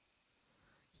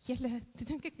 Julle, toe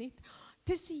dink ek net,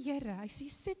 dis die Here, hy sê,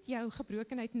 sit jou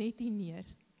gebrokenheid net hier neer.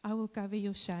 I will cover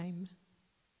your shame.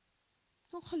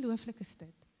 Ongelooflik is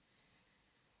dit.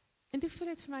 En toe voel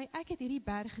dit vir my, ek het hierdie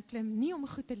berg geklim, nie om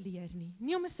goed te leer nie,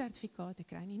 nie om 'n sertifikaat te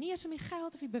kry nie, nie eers om die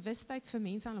geld of die bewustheid vir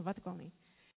mense aan of wat ook al nie.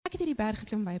 Ek het hierdie berg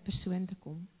geklim by 'n persoon te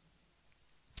kom.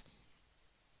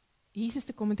 Jesus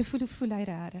te kom en te voel hy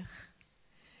regtig.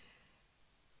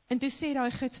 En toe sê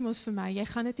daai gids mos vir my, jy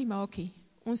gaan dit nie maak nie.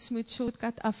 Ons moet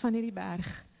shortcut af van hierdie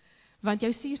berg, want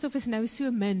jou suurstof is nou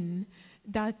so min,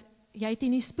 dat jy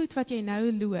teen die spoed wat jy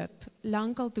nou loop,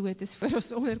 lankal dood is vir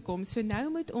ons onderkom, so nou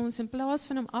moet ons in plaas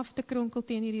van om af te kronkel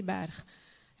teen hierdie berg,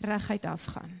 reguit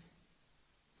afgaan.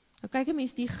 Nou kyk 'n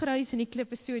mens die gruis en die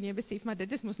klippe so, en jy besef, maar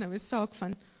dit is mos nou 'n saak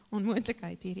van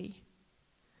onmoontlikheid hierdie.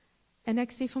 En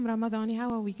ek sê vir Ramadhani,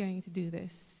 how are we going to do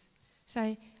this?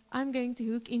 Say, I'm going to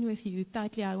hook in with you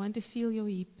tightly, I want to feel your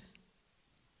hip.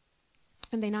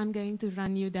 And then I'm going to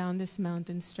run you down this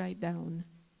mountain straight down.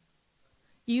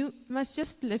 You must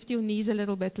just lift your knees a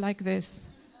little bit like this.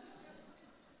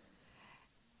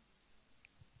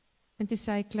 And to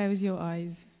say, close your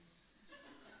eyes.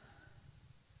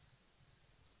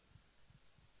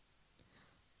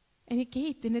 En ek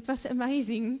het, en dit was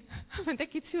amazing, want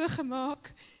ek het so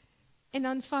gemaak, en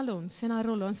dan val ons, en dan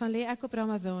rol ons, dan lê ek op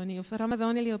Ramadhani, of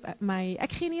Ramadhani lê op my,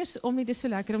 ek gee nie eers om nie, dis so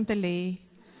lekker om te lê,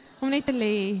 om net te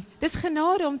lê, dis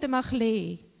genade om te mag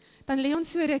lê, dan lê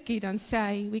ons so rukkie, dan sê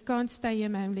hy, we can't stay here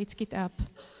ma'am, let's get up,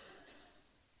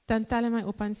 dan tel hy my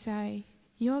op en sê,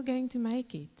 you're going to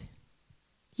make it,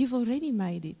 you've already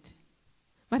made it,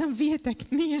 maar dan weet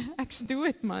ek, nee, ek's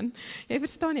dood man, jy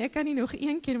verstaan nie, ek kan nie nog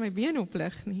een keer my been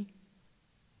oplig nie,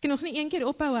 ek kan nog nie een keer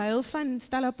ophou huil van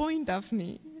Stella Point af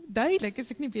nie, duidelik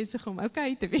is ek nie besig om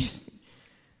okay te wees nie.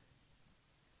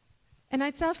 En hy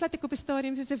het selfs laat ek op 'n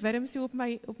stadium soos 'n wurm so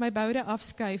op my boude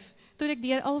afskuif, tot ek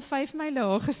deur al 5 my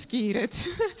lae geskuur het.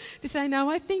 Toe sê hy,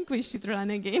 now I think we should run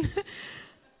again.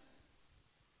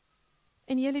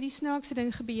 En julle, die snaakse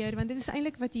ding gebeur, want dit is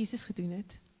eintlik wat Jesus gedoen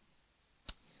het.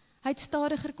 Hy het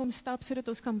stadiger kom stap, sodat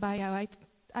ons kan byhou. Hy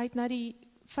het na die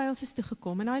vuilses toe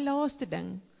gekom, en hy laaste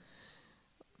ding,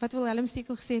 wat Wilhelm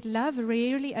Stekel gesê het, love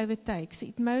rarely overtakes,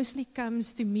 it mostly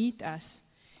comes to meet us.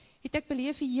 Het ek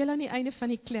beleef heel aan die einde van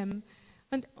die klim,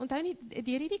 want onthou nie,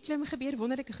 deur hierdie klim gebeur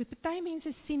wonderlike goed, party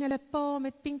mense sien hulle pa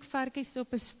met pink varkies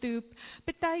op 'n stoep,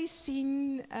 party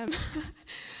sien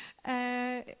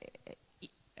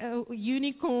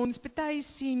unicorns, party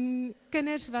sien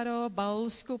kinders wat daar 'n bal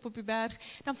skop op die berg,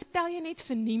 dan vertel jy net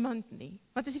vir niemand nie.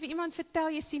 Want as jy vir iemand vertel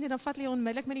jy sien dit, dan vat jy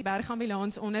onmiddellik met die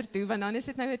bergambulans onder toe, want dan is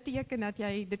dit nou 'n teken dat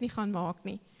jy dit nie gaan maak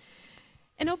nie.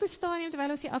 En op 'n stadium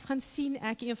terwyl ons hier af gaan sien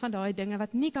ek een van daai dinge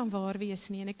wat nie kan waar wees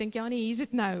nie, en ek dink ja nee, hier is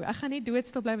dit nou. Ek gaan net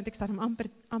doodstil bly want ek staan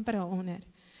amper daaronder.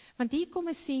 Want hier kom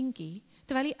 'n seentjie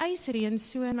terwyl die ysreën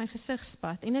so in my gesig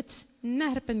spat en dit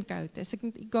nerpend koud is. Ek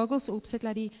moet die goggles opsit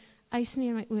laat die ys nie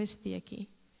in my oë steekie.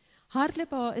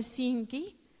 Hardloop haar 'n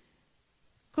seentjie,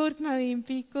 kort mou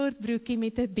hempie, kort broekie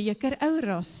met 'n beker ou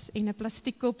ras en 'n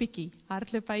plastiek koppietjie.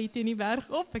 Hardloop hy teen die berg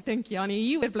op. Ek dink ja nee,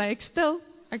 hier bly ek stil.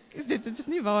 Dit is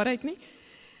nie waarheid nie.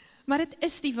 Maar dit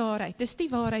is die waarheid. Dis die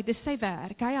waarheid, dis sy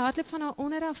werk. Hy hardloop van haar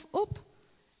onder af op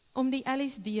om die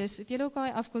LSD's, het julle ook al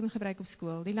die afkorting gebruik op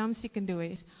skool, die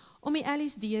lamsiekendoes, om die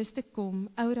LSD's te kom,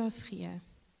 auras gee,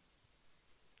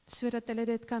 sodat hulle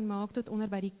dit kan maak tot onder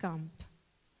by die kamp.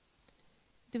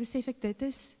 Toe besef ek,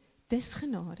 dis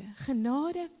genade.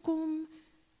 Genade kom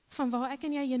van waar ek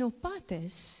en jy heen op pad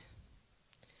is,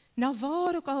 na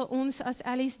waar ook al ons as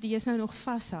LSD's nou nog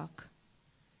vashak,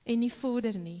 en nie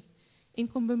vorder nie, en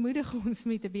kom bemoedig ons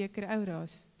met 'n beker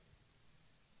auras,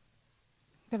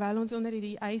 terwyl ons onder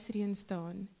die ysreën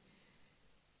staan.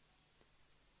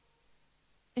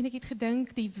 En ek het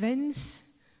gedink, die wins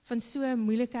van so 'n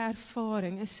moeilike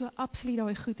ervaring is so absoluut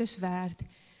daai goeders werd.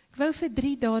 Ek wou vir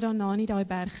 3 dae daarna nie daai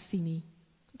berg sien nie.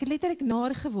 Ek het letterlik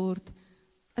naar geword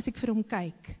as ek vir hom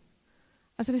kyk.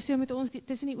 As hulle so met ons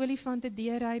tussen die olifante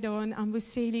deurry daar in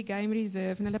Amboseli Game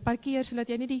Reserve en hulle parkeer sodat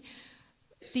jy nie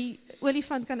die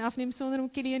olifant kan afneem sonder om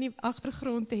Kelly in die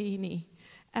agtergrond te hê nie.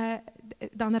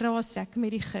 Dan raas ek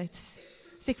met die gids.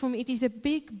 Sê ek vir hom, it is a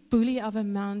big bully of a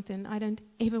mountain, I don't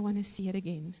ever want to see it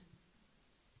again.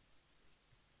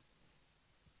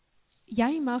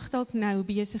 Jy mag dalk nou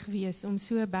besig wees om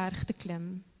so 'n berg te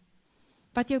klim,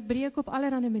 wat jou breek op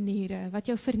allerlei maniere, wat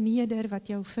jou verneder, wat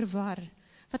jou verwar,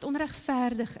 wat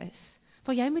onregverdig is,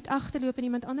 waar jy moet agterloop en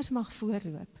iemand anders mag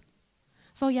voorloop,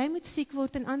 waar jy moet siek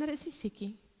word en ander is nie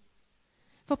siekie,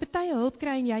 waar party hulp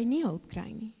kry en jy nie hulp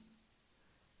kry nie.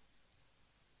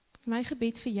 My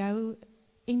gebed vir jou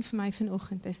en vir my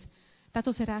vanoggend is, dat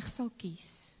ons reg sal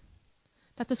kies,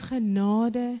 dat ons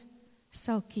genade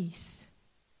sal kies,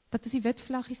 dat ons die wit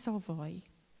vlaggie sal waai,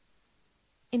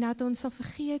 en dat ons sal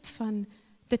vergeet van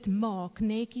dit maak,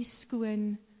 netjies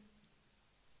skoon,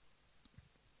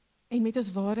 en met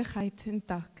ons waardigheid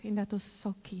intak, en dat ons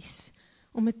sal kies,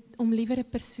 om liewer 'n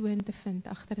persoon te vind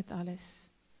agter dit alles,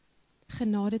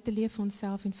 genade te leef vir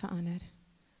onsself en vir ander.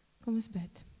 Kom ons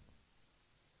bid.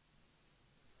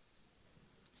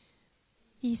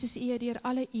 Jesus, U het deur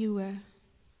alle eeue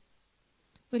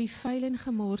oor die vuil en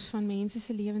gemors van mense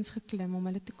se lewens geklim om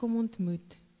hulle te kom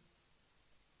ontmoet.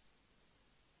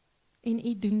 En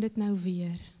U doen dit nou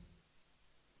weer,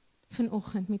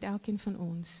 vanoggend met elkeen van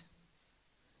ons.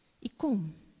 U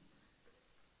kom,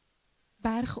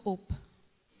 berg op,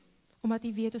 omdat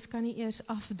U weet ons kan nie eers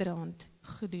afdraand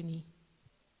gedoen nie.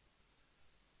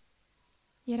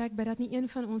 Here, ek bid dat nie een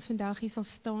van ons vandag hier sal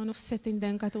staan of sit en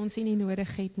dink dat ons U nie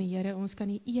nodig het nie, Here, ons kan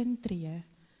nie een tree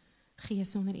gee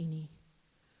sonder U nie.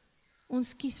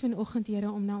 Ons kies vanoggend,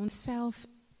 Here, om na onsself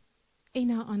en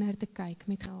na ander te kyk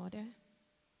met genade.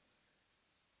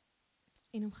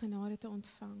 En om genade te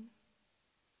ontvang.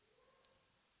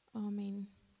 Amen.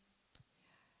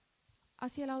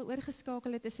 As jy al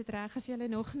oorgeskakel het, is dit reg. As jy hulle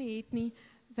nog nie het nie,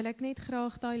 wil ek net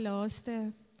graag daai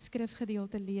laaste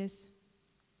skrifgedeelte lees.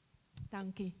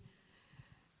 Dankie.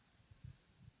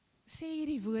 Sê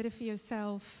hierdie woorde vir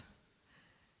jouself,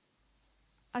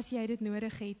 as jy dit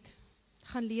nodig het.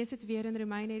 Gaan lees dit weer in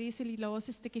Romeine, hier is die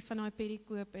laaste stukkie van daai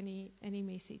perikoop in die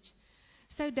message.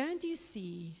 So don't you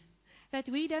see that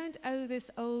we don't owe this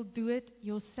old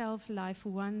do-it-yourself life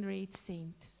one red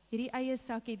cent. Hierdie eie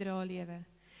sakkie dra lewe.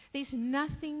 There's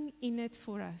nothing in it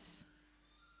for us.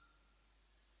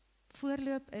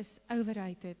 Voorloop is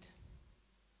overrated.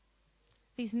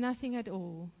 There's nothing at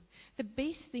all. The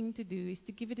best thing to do is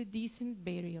to give it a decent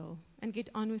burial and get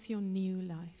on with your new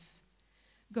life.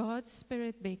 God's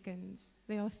Spirit beckons.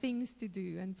 There are things to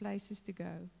do and places to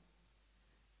go.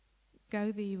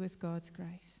 Go there with God's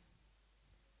grace.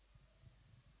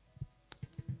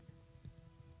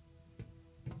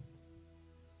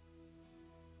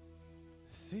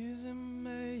 This is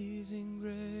amazing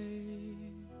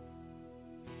grace.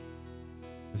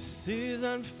 This is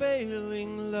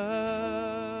unfailing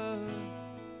love.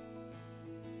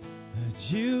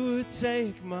 That you would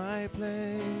take my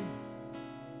place.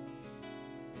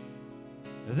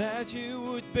 That you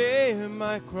would bear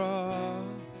my cross.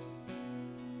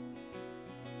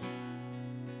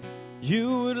 you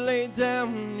would lay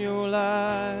down your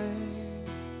life,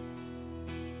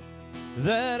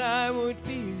 that I would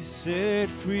be set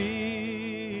free.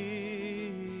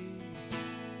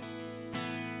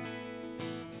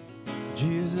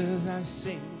 Jesus, I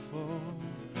sing for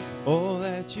all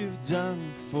that you've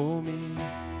done for me.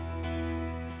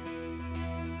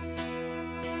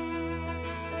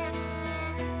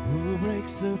 Who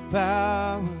breaks the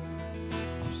power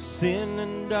of sin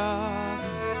and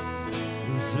darkness,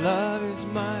 whose love is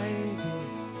mighty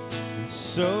and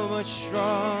so much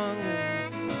stronger.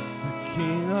 The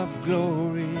King of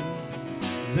glory,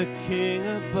 the King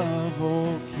above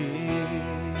all kings,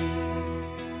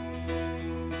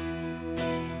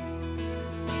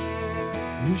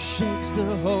 who shakes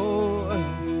the whole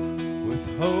earth with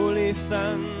holy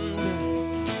thunder,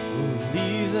 who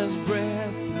leaves us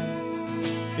breathless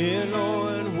in awe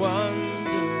and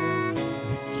wonder.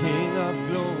 The King of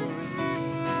glory,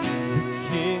 the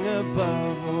King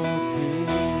above all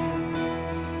kings.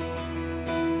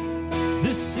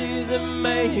 This is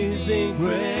amazing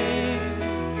grace.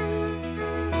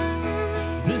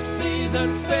 This is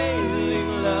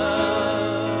unfailing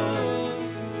love,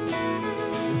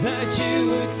 that you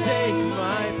would take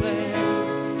my place,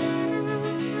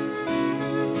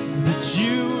 that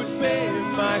you would bear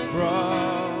my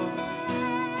cross,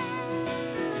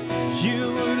 you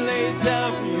would lay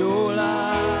down your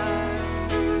life,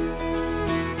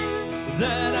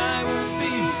 that I would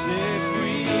be set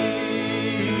free.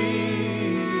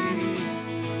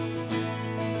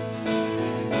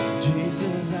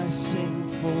 Jesus, I sing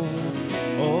for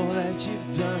all that you've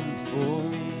done for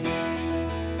me.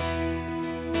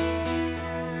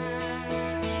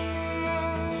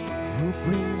 Who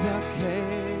brings our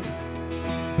chaos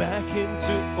back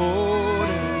into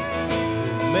order,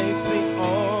 who makes the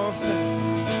orphan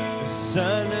the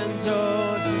son and daughter.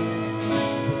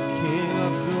 The King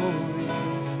of glory,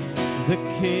 the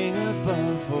King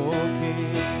above all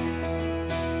kings,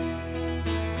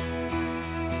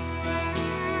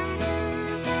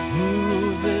 who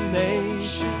rules the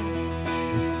nations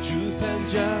with truth and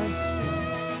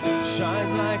justice,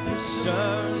 shines like the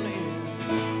sun in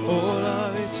all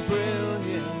of its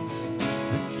brilliance.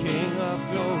 The King of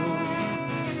glory,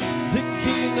 the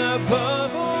King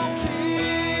above all kings.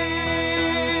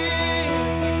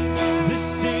 This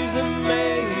is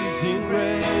amazing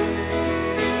grace.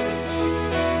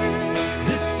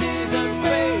 This is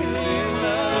unfailing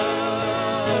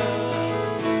love,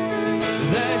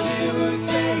 that you would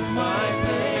take my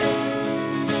place,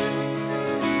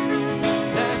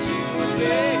 that you would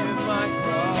bear my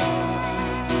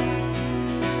cross,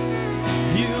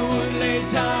 you would lay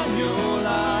down your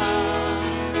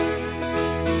life,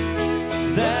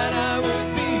 that I would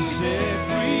be set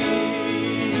free.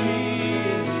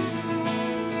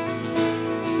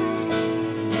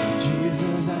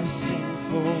 Jesus, I sing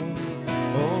for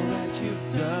all that you've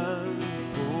done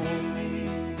for me.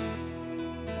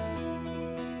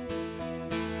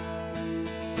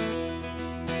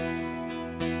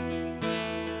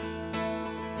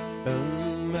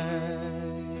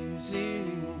 Amazing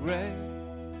grace,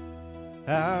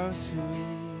 how sweet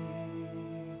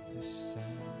the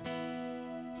sound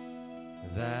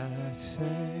that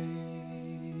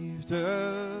saved a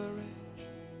wretch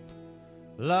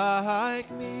like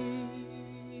me.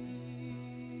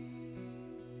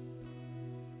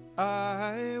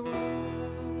 I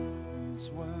once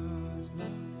was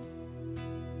lost,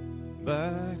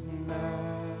 but now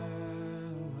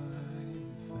I'm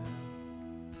found.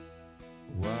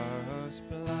 Was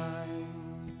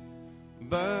blind,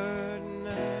 but